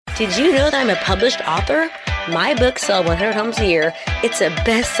Did you know that I'm a published author? My book, Sell 100 Homes a Year, it's a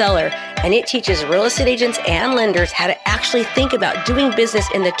bestseller, and it teaches real estate agents and lenders how to actually think about doing business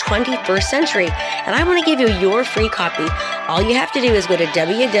in the 21st century. And I want to give you your free copy. All you have to do is go to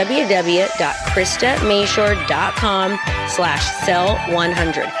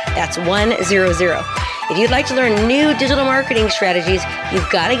www.KristaMashore.com/sell100. That's 100. If you'd like to learn new digital marketing strategies, you've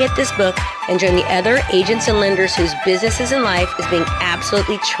got to get this book and join the other agents and lenders whose businesses and life is being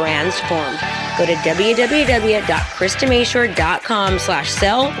absolutely transformed. Go to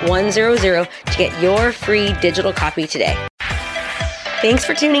www.KristaMashore.com/sell100 to get your free digital copy today. Thanks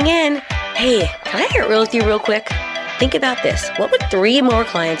for tuning in. Hey, can I get real with you real quick? Think about this. What would 3 more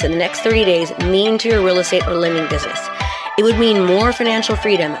clients in the next 30 days mean to your real estate or lending business? It would mean more financial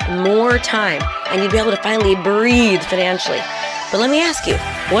freedom, more time, and you'd be able to finally breathe financially. But let me ask you,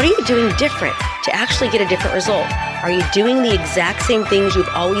 what are you doing different to actually get a different result? Are you doing the exact same things you've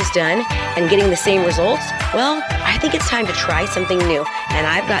always done and getting the same results? Well, I think it's time to try something new, and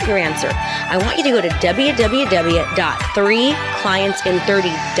I've got your answer. I want you to go to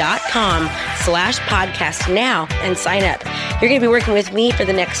www.3clientsin30.com/podcast now and sign up. You're going to be working with me for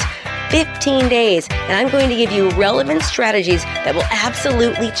the next 15 days, and I'm going to give you relevant strategies that will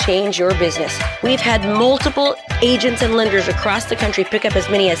absolutely change your business. We've had multiple agents and lenders across the country pick up as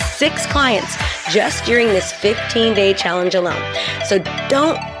many as 6 clients just during this 15-day challenge alone. So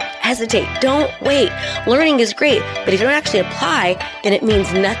don't hesitate. Don't wait. Learning is great, but if you don't actually apply, then it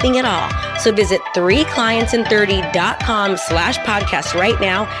means nothing at all. So visit 3clientsin30.com/podcast right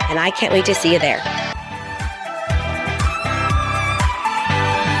now, and I can't wait to see you there.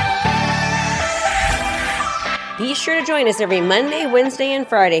 Be sure to join us every Monday, Wednesday, and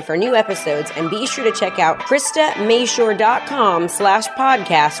Friday for new episodes, and be sure to check out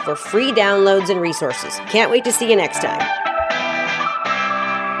KristaMashore.com/podcast for free downloads and resources. Can't wait to see you next time.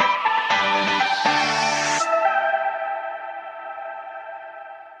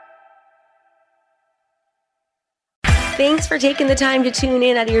 Thanks for taking the time to tune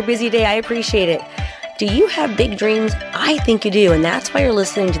in out of your busy day. I appreciate it. Do you have big dreams? I think you do, and that's why you're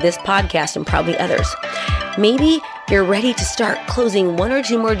listening to this podcast and probably others. Maybe you're ready to start closing 1 or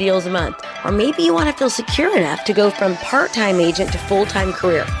 2 more deals a month, or maybe you want to feel secure enough to go from part-time agent to full-time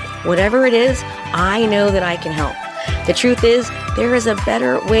career. Whatever it is, I know that I can help. The truth is, there is a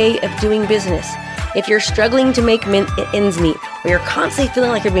better way of doing business. If you're struggling to make ends meet, or you're constantly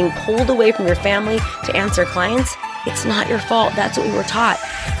feeling like you're being pulled away from your family to answer clients, it's not your fault. That's what we were taught.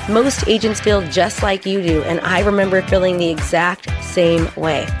 Most agents feel just like you do, and I remember feeling the exact same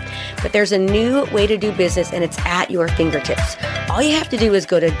way. But there's a new way to do business, and it's at your fingertips. All you have to do is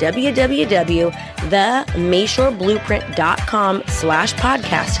go to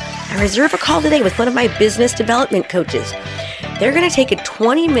www.themashoreblueprint.com/podcast and reserve a call today with one of my business development coaches. They're going to take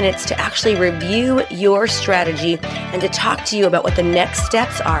 20 minutes to actually review your strategy and to talk to you about what the next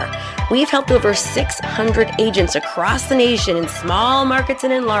steps are. We've helped over 600 agents across the nation in small markets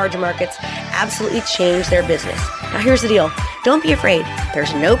and in large markets absolutely change their business. Now here's the deal. Don't be afraid.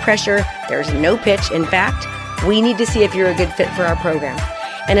 There's no pressure. There's no pitch. In fact, we need to see if you're a good fit for our program.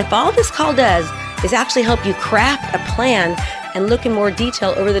 And if all this call does is actually help you craft a plan and look in more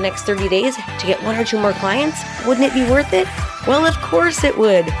detail over the next 30 days to get 1 or 2 more clients, wouldn't it be worth it? Well, of course it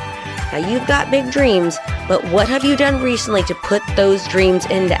would. Now, you've got big dreams, but what have you done recently to put those dreams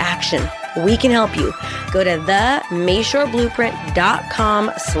into action? We can help you. Go to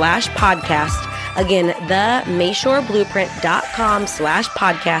themashoreblueprint.com/podcast. Again,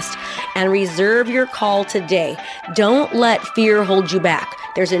 themashoreblueprint.com/podcast, and reserve your call today. Don't let fear hold you back.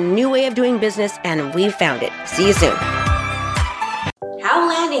 There's a new way of doing business, and we've found it. See you soon. How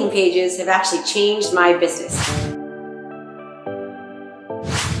landing pages have actually changed my business.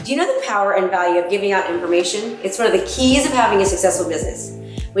 Do you know the power and value of giving out information? It's one of the keys of having a successful business.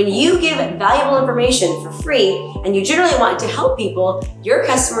 When you give valuable information for free and you generally want to help people, your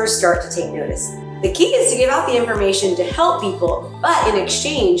customers start to take notice. The key is to give out the information to help people, but in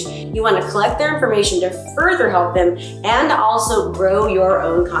exchange, you want to collect their information to further help them and also grow your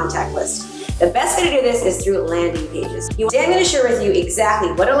own contact list. The best way to do this is through landing pages. Today I'm going to share with you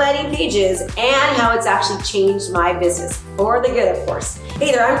exactly what a landing page is and how it's actually changed my business, for the good, of course.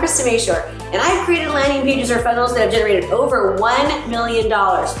 Hey there, I'm Krista Mashore, and I've created landing pages or funnels that have generated over $1 million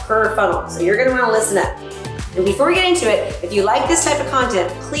per funnel, so you're going to want to listen up. And before we get into it, if you like this type of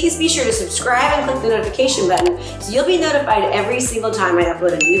content, please be sure to subscribe and click the notification button so you'll be notified every single time I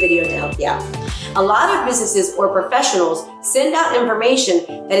upload a new video to help you out. A lot of businesses or professionals send out information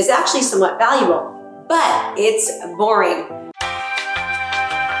that is actually somewhat valuable, but it's boring.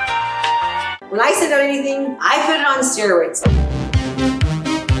 When I send out anything, I put it on steroids.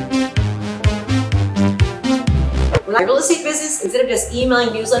 When I real estate business, instead of just emailing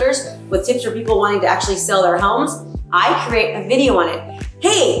newsletters with tips for people wanting to actually sell their homes, I create a video on it.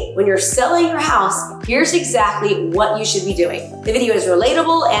 Hey, when you're selling your house, here's exactly what you should be doing. The video is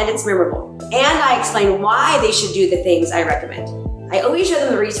relatable and it's memorable. And I explain why they should do the things I recommend. I always show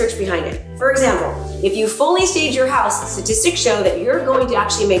them the research behind it. For example, if you fully stage your house, statistics show that you're going to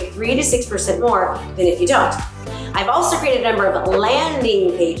actually make 3 to 6% more than if you don't. I've also created a number of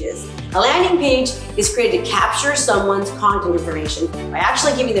landing pages. A landing page is created to capture someone's contact information by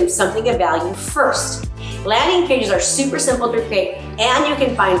actually giving them something of value first. Landing pages are super simple to create, and you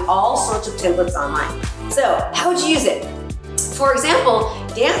can find all sorts of templates online. So, how would you use it? For example,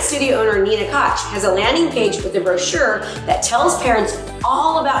 dance studio owner Nina Koch has a landing page with a brochure that tells parents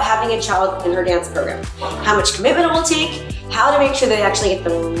all about having a child in her dance program, how much commitment it will take, how to make sure they actually get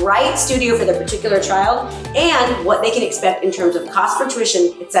the right studio for their particular child, and what they can expect in terms of cost for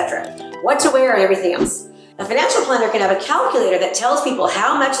tuition, etc., what to wear and everything else. A financial planner can have a calculator that tells people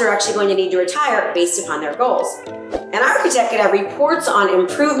how much they're actually going to need to retire based upon their goals. An architect could have reports on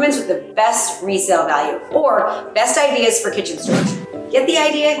improvements with the best resale value or best ideas for kitchen storage. Get the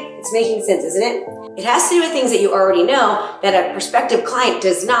idea? It's making sense, isn't it? It has to do with things that you already know that a prospective client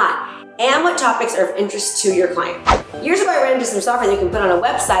does not, and what topics are of interest to your client. Years ago, I ran into some software that you can put on a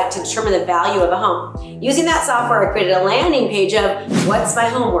website to determine the value of a home. Using that software, I created a landing page of what's my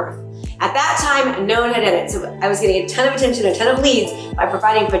home worth. At that time, no one had done it, so I was getting a ton of attention, a ton of leads by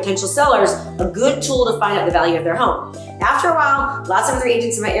providing potential sellers a good tool to find out the value of their home. After a while, lots of other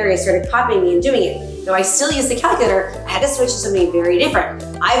agents in my area started copying me and doing it. Though I still use the calculator, I had to switch to something very different.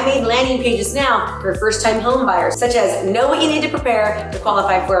 I've made landing pages now for first-time home buyers, such as know what you need to prepare to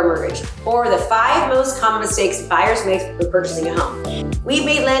qualify for a mortgage, or the 5 most common mistakes buyers make when purchasing a home. We've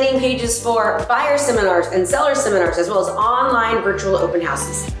made landing pages for buyer seminars and seller seminars, as well as online virtual open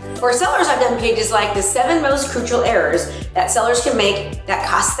houses. For sellers, I've done pages like the 7 most crucial errors that sellers can make that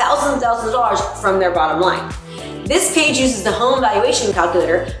cost thousands of dollars from their bottom line. This page uses the home valuation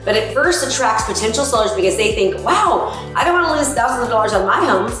calculator, but at first attracts potential sellers because they think, wow, I don't want to lose thousands of dollars on my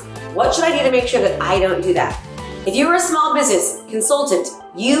homes. What should I do to make sure that I don't do that? If you were a small business consultant,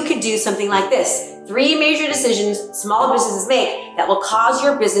 you could do something like this. 3 major decisions small businesses make that will cause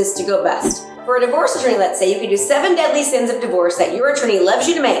your business to go bust. For a divorce attorney, let's say, you could do 7 deadly sins of divorce that your attorney loves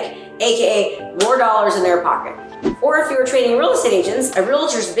you to make, aka more dollars in their pocket. Or if you were training real estate agents, a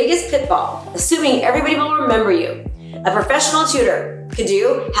realtor's biggest pitfall, assuming everybody will remember you. A professional tutor could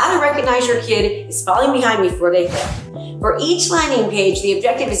do how to recognize your kid is falling behind before they fail. For each landing page, the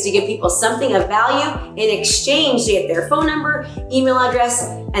objective is to give people something of value in exchange to get their phone number, email address,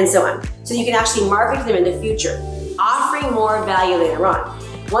 and so on. So you can actually market to them in the future, offering more value later on.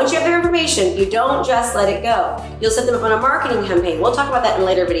 Once you have their information, you don't just let it go. You'll set them up on a marketing campaign. We'll talk about that in a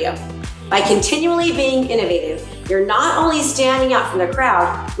later video. By continually being innovative, you're not only standing out from the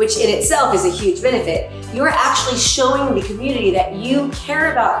crowd, which in itself is a huge benefit, you're actually showing the community that you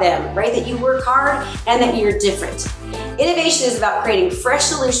care about them, right? That you work hard and that you're different. Innovation is about creating fresh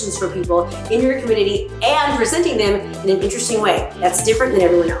solutions for people in your community and presenting them in an interesting way that's different than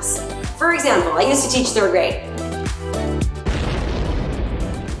everyone else. For example, I used to teach 3rd grade.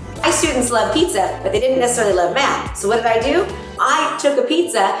 My students love pizza, but they didn't necessarily love math. So what did I do? I took a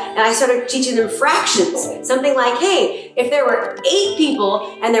pizza and I started teaching them fractions. Something like, hey, if there were 8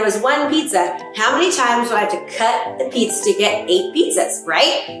 people and there was 1 pizza, how many times would I have to cut the pizza to get 8 pizzas,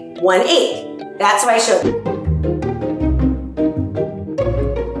 right? 1/8. That's what I showed them.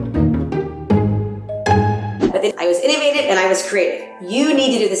 But then I was innovative and I was creative. You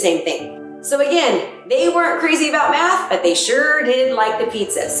need to do the same thing. So again, they weren't crazy about math, but they sure did like the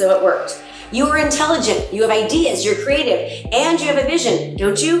pizza, so it worked. You are intelligent, you have ideas, you're creative, and you have a vision,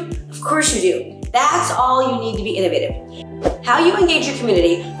 don't you? Of course you do. That's all you need to be innovative. How you engage your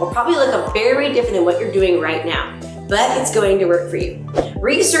community will probably look very different than what you're doing right now, but it's going to work for you.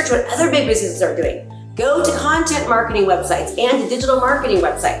 Research what other big businesses are doing. Go to content marketing websites and to digital marketing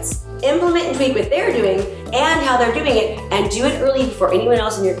websites. Implement and tweak what they're doing and how they're doing it, and do it early before anyone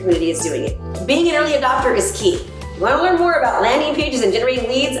else in your community is doing it. Being an early adopter is key. You want to learn more about landing pages and generating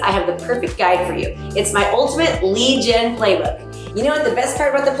leads? I have the perfect guide for you. It's my ultimate lead gen playbook. You know what the best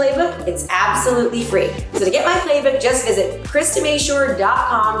part about the playbook? It's absolutely free. So to get my playbook, just visit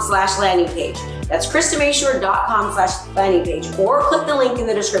KristaMashore.com/landing page. That's KristaMashore.com/landing page, or click the link in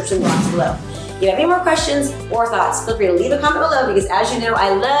the description box below. If you have any more questions or thoughts, feel free to leave a comment below because, as you know,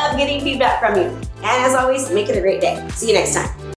 I love getting feedback from you. And as always, make it a great day. See you next time.